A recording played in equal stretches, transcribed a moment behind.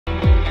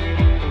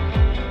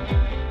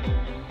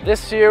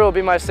This year will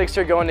be my 6th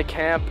year going to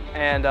camp,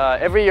 and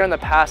every year in the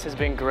past has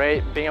been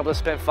great. Being able to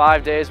spend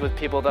 5 days with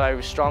people that I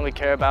strongly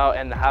care about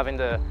and having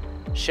to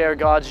share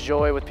God's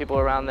joy with people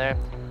around there.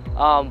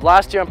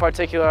 Last year in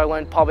particular, I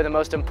learned probably the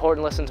most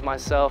important lesson to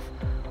myself.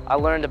 I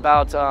learned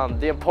about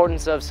the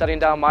importance of setting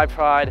down my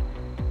pride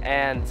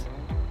and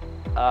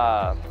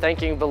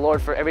thanking the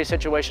Lord for every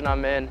situation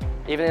I'm in,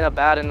 even in the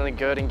bad and in the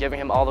good, and giving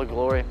Him all the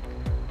glory.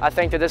 I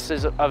think that this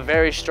is a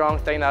very strong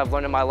thing that I've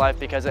learned in my life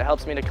because it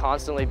helps me to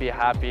constantly be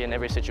happy in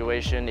every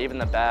situation, even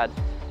the bad.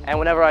 And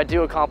whenever I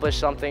do accomplish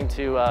something,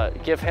 to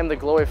give Him the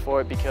glory for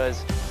it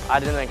because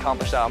I didn't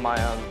accomplish that on my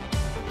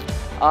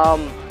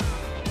own.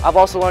 I've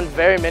also learned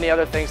very many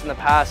other things in the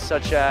past,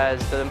 such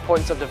as the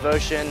importance of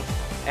devotion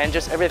and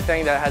just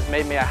everything that has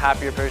made me a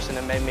happier person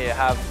and made me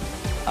have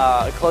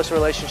a closer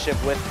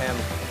relationship with Him.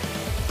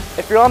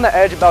 If you're on the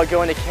edge about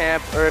going to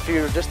camp, or if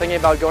you're just thinking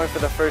about going for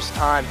the first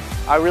time,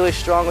 I really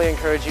strongly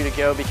encourage you to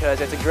go because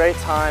it's a great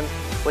time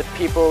with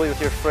people, with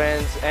your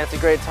friends, and it's a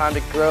great time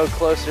to grow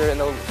closer in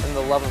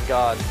the love of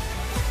God.